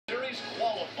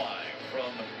qualifying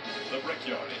from the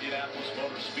Brickyard, Indianapolis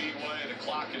Motor Speedway. The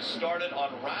clock has started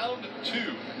on round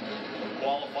 2.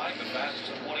 Qualifying, the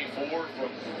fastest 24 from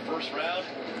the first round.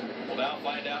 We'll now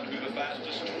find out who the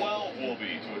fastest 12 will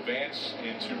be to advance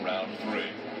into round 3.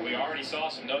 We already saw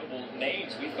some notable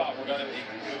names we thought were going to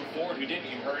move forward who didn't.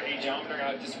 You heard A. John,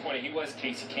 how disappointed he was.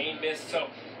 Casey Kane missed. So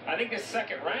I think this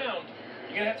second round,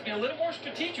 you're going to have to be a little more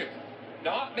strategic.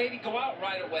 Not maybe go out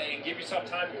right away and give yourself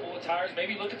time to cool the tires.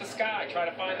 Maybe look at the sky, try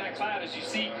to find that cloud. As you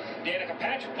see Danica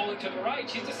Patrick pulling to the right,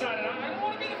 she's decided, I don't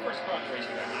want to be the first car to race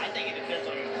track. I think it depends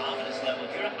on your confidence level.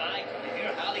 If you're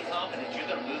highly confident you're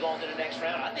going to move on to the next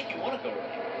round, I think you want to go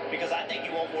early. Because I think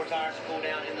you want more tires to cool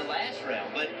down in the last round.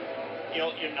 But, you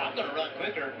know, you're not going to run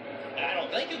quicker. I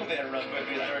don't think you're going to be able to run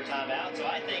quicker the third time out. So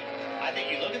I think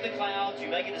you look at the clouds,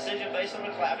 you make a decision based on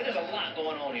the cloud. There's a lot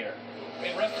going on here.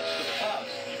 In reference to the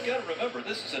clouds, you've got to remember,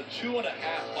 this is a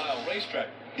 2.5-mile racetrack.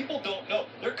 People don't know.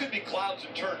 There could be clouds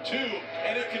in turn 2,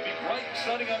 and it could be bright and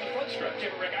sunny on the front stretch.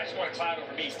 Yeah, Rick, I just want a cloud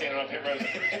over me standing on pit road.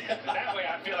 That way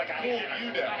I feel like I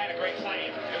had a great plan.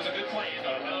 It was a good plan.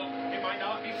 It might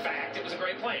not be fact. It was a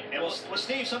great plan. And well,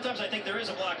 Steve, sometimes I think there is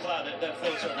a black cloud that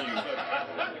floats over you,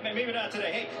 but maybe not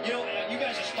today. Hey, you know, you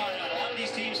guys are spot on. A lot of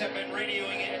these teams have been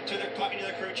radioing it to talking to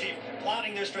their crew chief,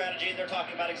 plotting their strategy, and they're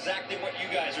talking about exactly what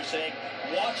you guys are saying.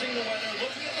 Watching the weather,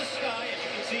 looking at the sky, as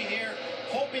you can see here,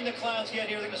 hoping the clouds get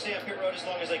here. They're going to stay on pit road as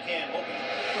long as they can, hoping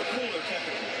for cooler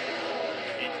temperatures.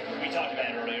 We talked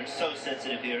about it earlier. It's so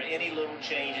sensitive here. Any little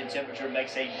change in temperature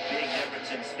makes a big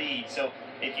difference in speed. So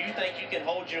if you think you can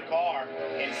hold your car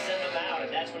and send them out,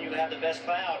 and that's when you have the best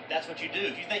cloud, that's what you do.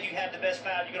 If you think you have the best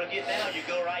cloud, you're going to get down, you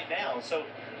go right down. So,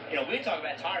 you know, we talk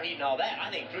about tire heat and all that. I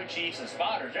think crew chiefs and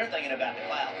spotters, they're thinking about the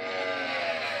cloud.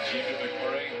 Jamie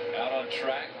McMurray out on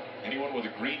track. Anyone with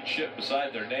a green chip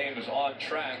beside their name is on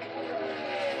track.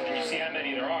 And you see how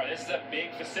many there are. This is a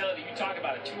big facility. You talk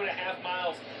about it, 2.5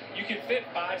 miles. You can fit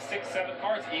 5, 6, 7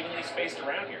 cars evenly spaced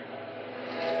around here.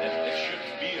 And it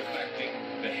shouldn't be affecting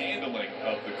the handling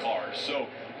of the cars. So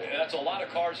that's a lot of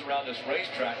cars around this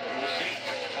racetrack. We'll see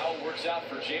how it works out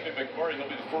for Jamie McMurray. He'll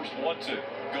be the first one to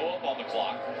go up on the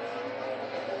clock.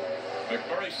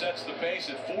 McMurray sets the pace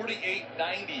at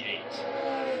 48.98.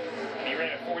 He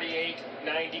ran a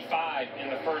 48.95 in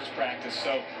the first practice,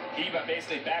 so he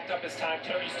basically backed up his time.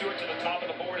 Tony Stewart to the top of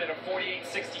the board at a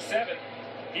 48.67.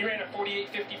 He ran a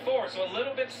 48.54, so a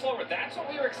little bit slower. That's what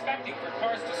we were expecting for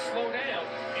cars to slow down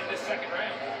in this second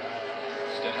round.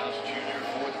 Stenhouse Jr.,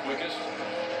 4th quickest.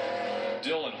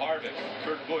 Dylan Harvick,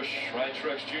 Kurt Busch, Ryan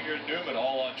Truex Jr., and Newman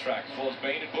all on track, as well as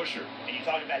Bain and Buescher. And you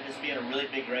talked about this being a really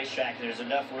big racetrack, and there's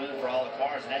enough room for all the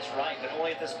cars, and that's right, but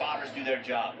only if the spotters do their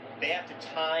job. They have to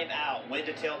time out when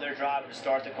to tell their driver to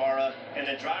start the car up, and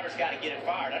the driver's got to get it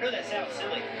fired. I know that sounds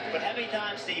silly, but how many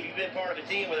times, Steve, you've been part of a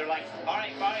team where they're like, all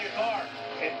right, fire your car,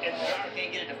 and the driver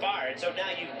can't get it to fire, and so now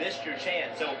you've missed your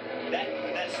chance. So that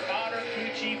spotter,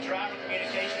 crew chief, driver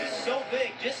communication is so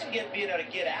big just in being able to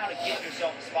get out and get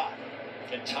yourself a spot.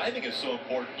 And timing is so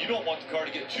important. You don't want the car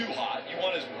to get too hot. You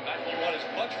want as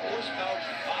much horsepower as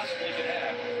you possibly can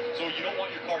have. So you don't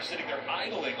want your car sitting there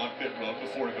idling on pit road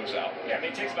before it goes out. Yeah, I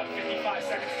mean, it takes about 55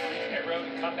 seconds to leave pit road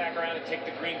and come back around and take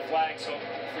the green flag. So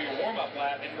for your warm-up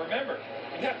lap, and remember,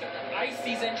 you have to ice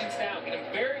these engines down, get them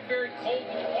very, very cold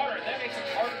with the water, and that makes it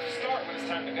harder to start when it's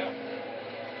time to go.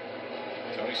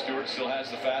 Tony Stewart still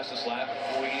has the fastest lap at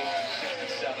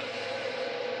 48.67.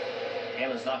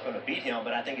 Hamlin's not going to beat him,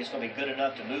 but I think it's going to be good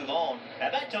enough to move on.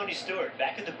 How about Tony Stewart?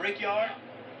 Back at the Brickyard.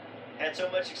 Had so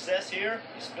much success here.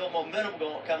 There's still momentum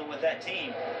coming with that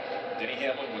team. Denny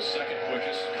Hamlin was 2nd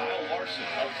quickest. Kyle Larson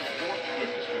up to 4th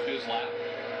quickest with his lap.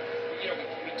 You know,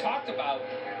 we talked about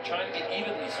trying to get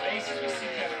evenly spaced as we see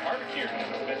Kevin Harvick here,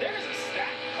 but there's a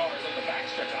stack of cars on the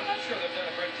backstretch. I'm not sure they've done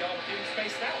a great job of getting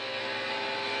spaced out.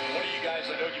 What do you guys,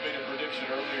 I know you made a prediction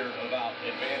earlier about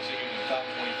advancing into the top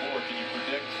 24. Can you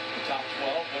predict the top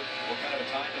 12? What kind of a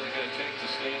time is it going to take to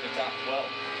stay in the top 12?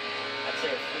 I'd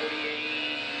say a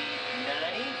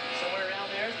 48.90, somewhere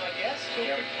around there is my guess. So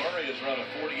if McMurray has run a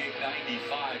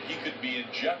 48.95, he could be in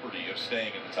jeopardy of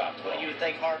staying in the top 12. Well, you would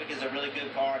think Harvick is a really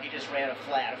good car. He just ran a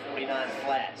 49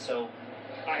 flat, so...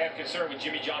 I have concern with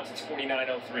Jimmy Johnson's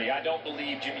 49.03. I don't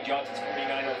believe Jimmy Johnson's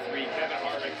 49.03. Kevin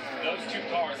Harvick, those two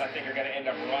cars I think are going to end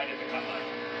up right at the cut line.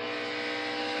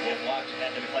 We'll watch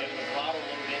that to play with the throttle a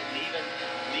little bit,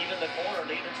 leaving the corner,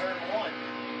 leaving turn 1.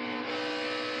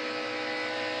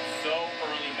 So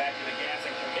early back to the gas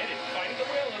and committed, fighting the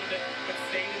wheel a little bit, but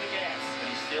staying in the gas. But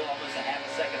he's still almost a half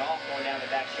a second off going down the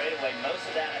back straightaway. Most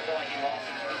of that I feel like he lost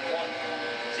in turn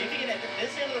 1. See if he can at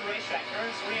this end of the racetrack,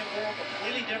 turns 3 and 4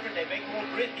 completely different. They make more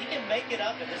grip. He can make it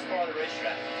up in this part of the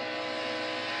racetrack.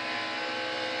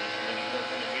 Really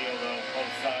working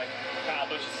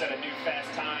Busch has set a new fast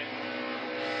time.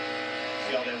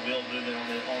 See all that wheel movement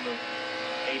on the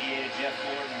 88 of Jeff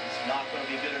Gordon. It's not going to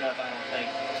be good enough, I don't think.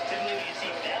 Typically, when you see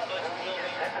that much wheel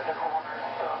movement.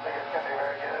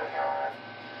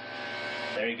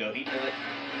 There you go. He knew it.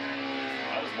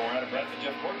 I was more out of breath than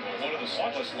Jeff Gordon was. One of the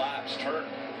slowest laps turned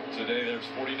today. There's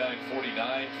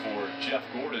 49.49 for Jeff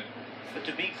Gordon. But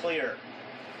to be clear,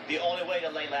 the only way to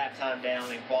lay lap time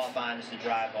down in qualifying is to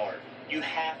drive hard. You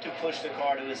have to push the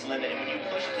car to its limit, and when you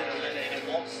push it to the limit and it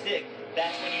won't stick,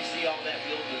 that's when you see all that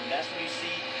wheel movement. That's when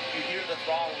you hear the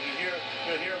throttle, you hear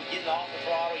them getting off the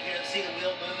throttle, you see the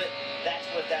wheel movement. That's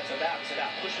what that's about. It's about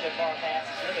pushing the car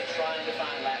past its limit, trying to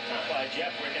find lap time. Well,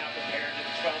 Jeff, we're now prepared to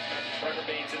the 12th minute. Trevor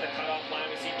Baynes in the cutoff line.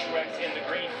 We see Truex in the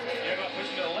green. You're going to push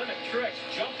him to the limit. Truex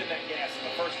jumped in that gas in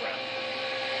the first round.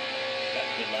 That's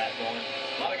a good lap going.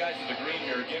 A lot of guys in the green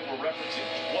here. Again, we're referencing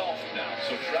 12th now.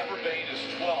 So Trevor Bayne is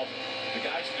 12th. The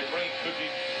guys in the green could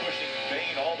be pushing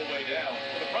Bayne all the way down.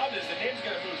 Well, the problem is the name's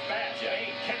going to move fast. Yeah.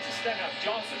 Bayne, Kenseth, Stenhouse,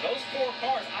 Johnson. Those four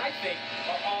cars, I think,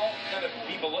 are all going to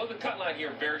be below the cut line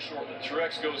here very shortly.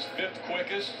 Truex goes 5th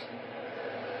quickest.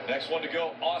 Next one to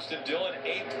go, Austin Dillon,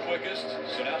 8th quickest.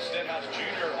 So now Stenhouse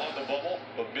Jr. on the bubble,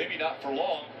 but maybe not for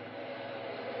long.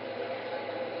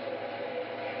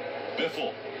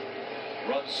 Biffle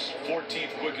runs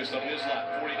 14th quickest on his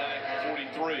lap,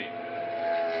 49.43.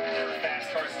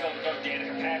 Fast car still to go.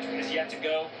 Danica Patrick has yet to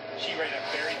go. She ran a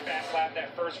very fast lap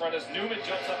that first run as Newman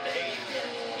jumps up to 8.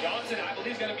 Johnson, I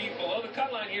believe, is going to be below the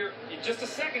cut line here in just a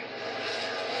second.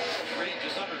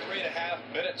 Just under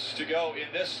 3.5 minutes to go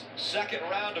in this second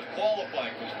round of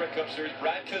qualifying for the Sprint Cup Series.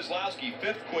 Brad Keselowski,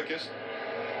 5th quickest.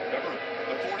 Remember,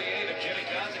 the 48 of Jimmy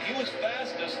Johnson. He was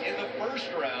fastest in the first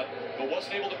round, but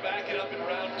wasn't able to back it up in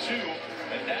round 2.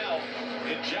 And now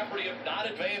in jeopardy of not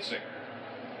advancing.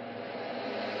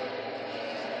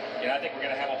 Yeah, I think we're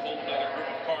going to have a whole other group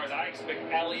of cars. I expect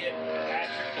Elliott,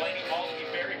 Patrick, Blaney, all to be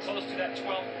very close to that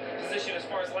 12th position as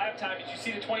far as lap time. Did you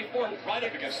see the 24? Right up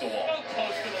against the wall. So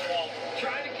close to the wall.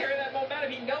 Trying to carry that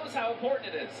momentum. He knows how important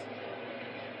it is.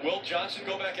 Will Johnson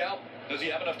go back out? Does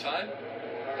he have enough time?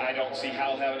 I don't see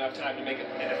how he'll have enough time to make an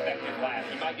effective lap.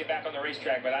 He might get back on the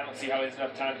racetrack, but I don't see how he has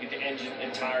enough time to get the engine and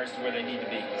tires to where they need to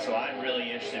be. So I'm really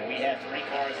interested. We have 3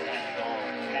 cars that have gone.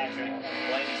 Patrick,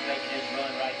 Blaney's making his run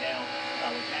right now.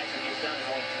 When Patrick gets done,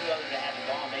 there's only 2 others that haven't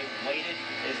gone. They've waited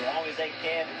as long as they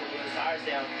can to cool those tires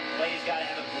down. Blaney's got to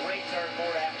have a great turn 4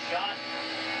 to have a shot.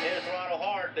 Hit the throttle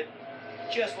hard, but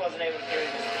just wasn't able to carry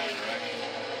this speed.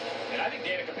 And I think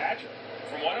Danica Patrick,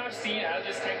 from what I've seen out of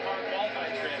this 10-car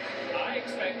qualifying trip, I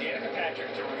expect Danica Patrick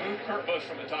to remove Kurt Busch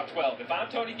from the top 12. If I'm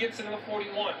Tony Gibson in the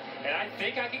 41, and I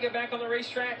think I can get back on the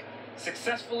racetrack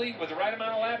successfully with the right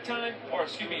amount of lap time, or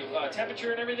excuse me,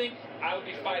 temperature and everything, I would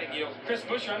be fighting. You know, Chris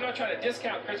Buescher, I'm not trying to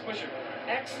discount Chris Buescher.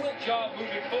 Excellent job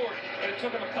moving forward, but it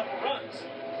took him a couple runs.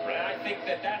 And I think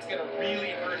that that's going to really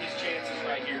hurt his chances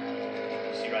right here.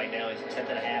 See right now he's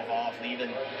 1/10 off, leaving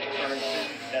turn 2.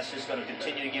 That's just going to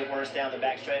continue to get worse down the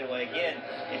back straightaway. Again,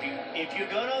 if you're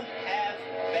going to have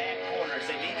bad corners,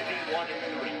 they need to be 1 and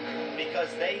 3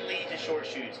 because they lead to short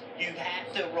shoots. You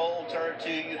have to roll turn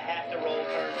 2. You have to roll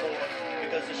turn 4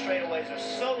 because the straightaways are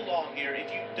so long here.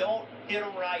 If you don't hit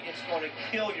them right, it's going to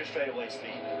kill your straightaway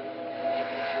speed.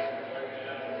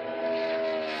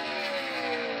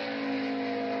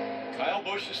 Kyle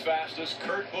Busch is fastest.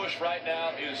 Kurt Busch right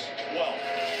now is 12th.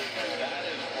 That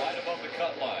is right above the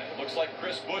cut line. It looks like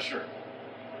Chris Buescher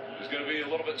is going to be a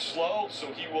little bit slow, so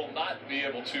he will not be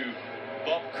able to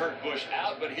bump Kurt Busch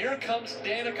out. But here comes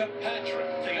Danica Patrick.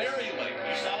 Very late.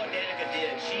 You saw what Danica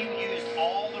did. She used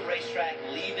all the racetrack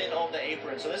leaving on the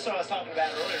apron. So this is what I was talking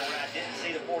about earlier when I didn't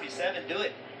see the 47 do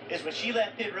it. Is when she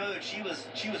left pit road, she was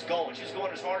going. She was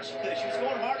going as hard as she could. She was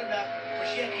going hard enough where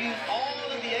she had to use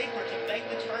all of the apron to make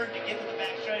the turn to get to the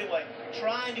back straightaway,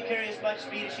 trying to carry as much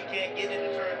speed as she can get into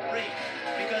turn 3.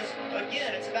 Because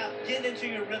again, it's about getting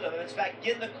into your rhythm. It's about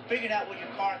figuring out what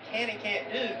your car can and can't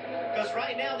do. Because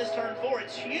right now, this turn 4,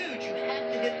 it's huge. You have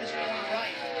to hit this corner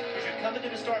right. Because you're coming to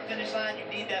the start-finish line, you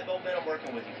need that momentum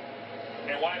working with you.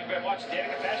 And while we've been watching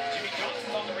Danica Patrick, Jimmy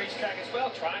Johnson's on the racetrack as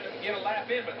well, trying to get a lap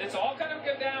in. But it's all kind of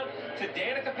come down to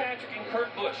Danica Patrick and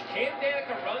Kurt Busch. Can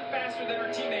Danica run faster than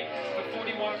her teammate, the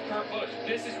 41 of Kurt Busch?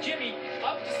 This is Jimmy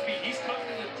up to speed. He's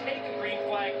comfortable to take a green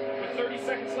flag. With 30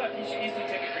 seconds left, he should easily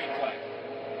take a green flag.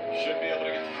 Should be able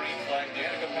to get the green flag.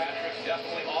 Danica Patrick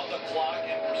definitely on the clock,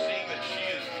 and we're seeing that she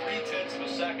is 0.3 of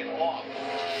a second off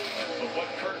of what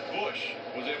Kurt Busch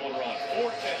was able to run. 0.4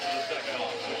 of a second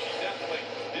off. So she definitely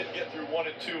did get through 1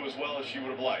 and 2 as well as she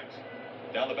would have liked.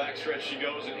 Down the backstretch she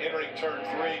goes, and entering turn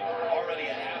 3, already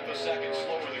a half a second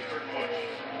slower than Kurt Busch.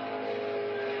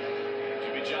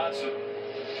 Jimmy Johnson,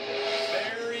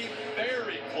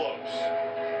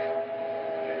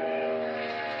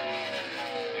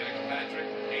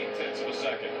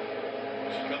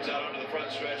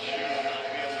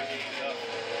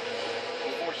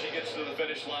 gets to the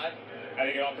finish line. I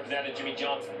think it all comes down to Jimmy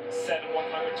Johnson. 7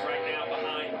 100s right now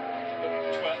behind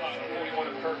 41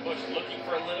 of Kurt Busch, looking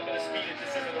for a little bit of speed at this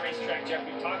end of the racetrack. Jeff,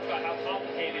 we've talked about how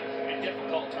complicated and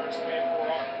difficult turns 3 and 4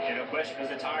 are. Yeah, no question,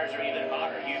 because the tires are even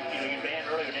hotter. You ran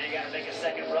earlier, now you got to make a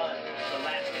second run. The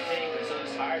laps continue, so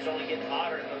those tires only get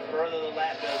hotter the further the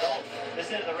lap goes on.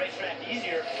 This end of the racetrack is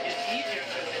easier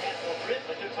because they have more grip,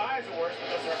 but their tires are worse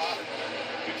because they're hotter.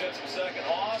 2/10 of a second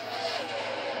off.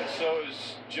 And so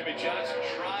as Jimmy Johnson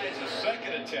tries a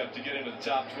second attempt to get into the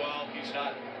top 12, he's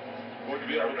not going to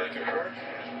be able to make it work.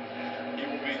 He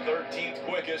will be 13th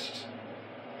quickest,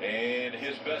 and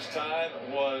his best time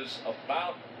was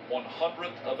about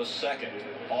 100th of a second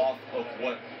off of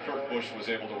what Kurt Busch was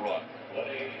able to run.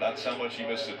 That's how much he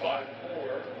missed it by.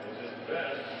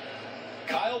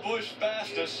 Kyle Busch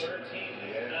fastest.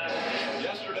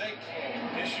 Yesterday,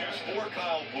 issues for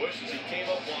Kyle Busch as he came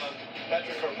up on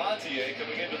Patrick Carpentier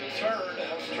coming into the turn.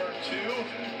 That was turn 2.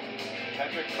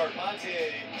 Patrick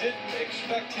Carpentier didn't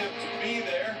expect him to be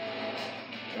there.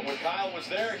 And when Kyle was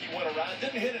there, he went around,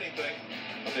 didn't hit anything,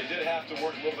 but they did have to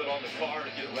work a little bit on the car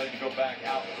to get ready to go back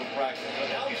out for practice. But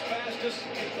now he's fastest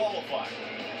in qualifying.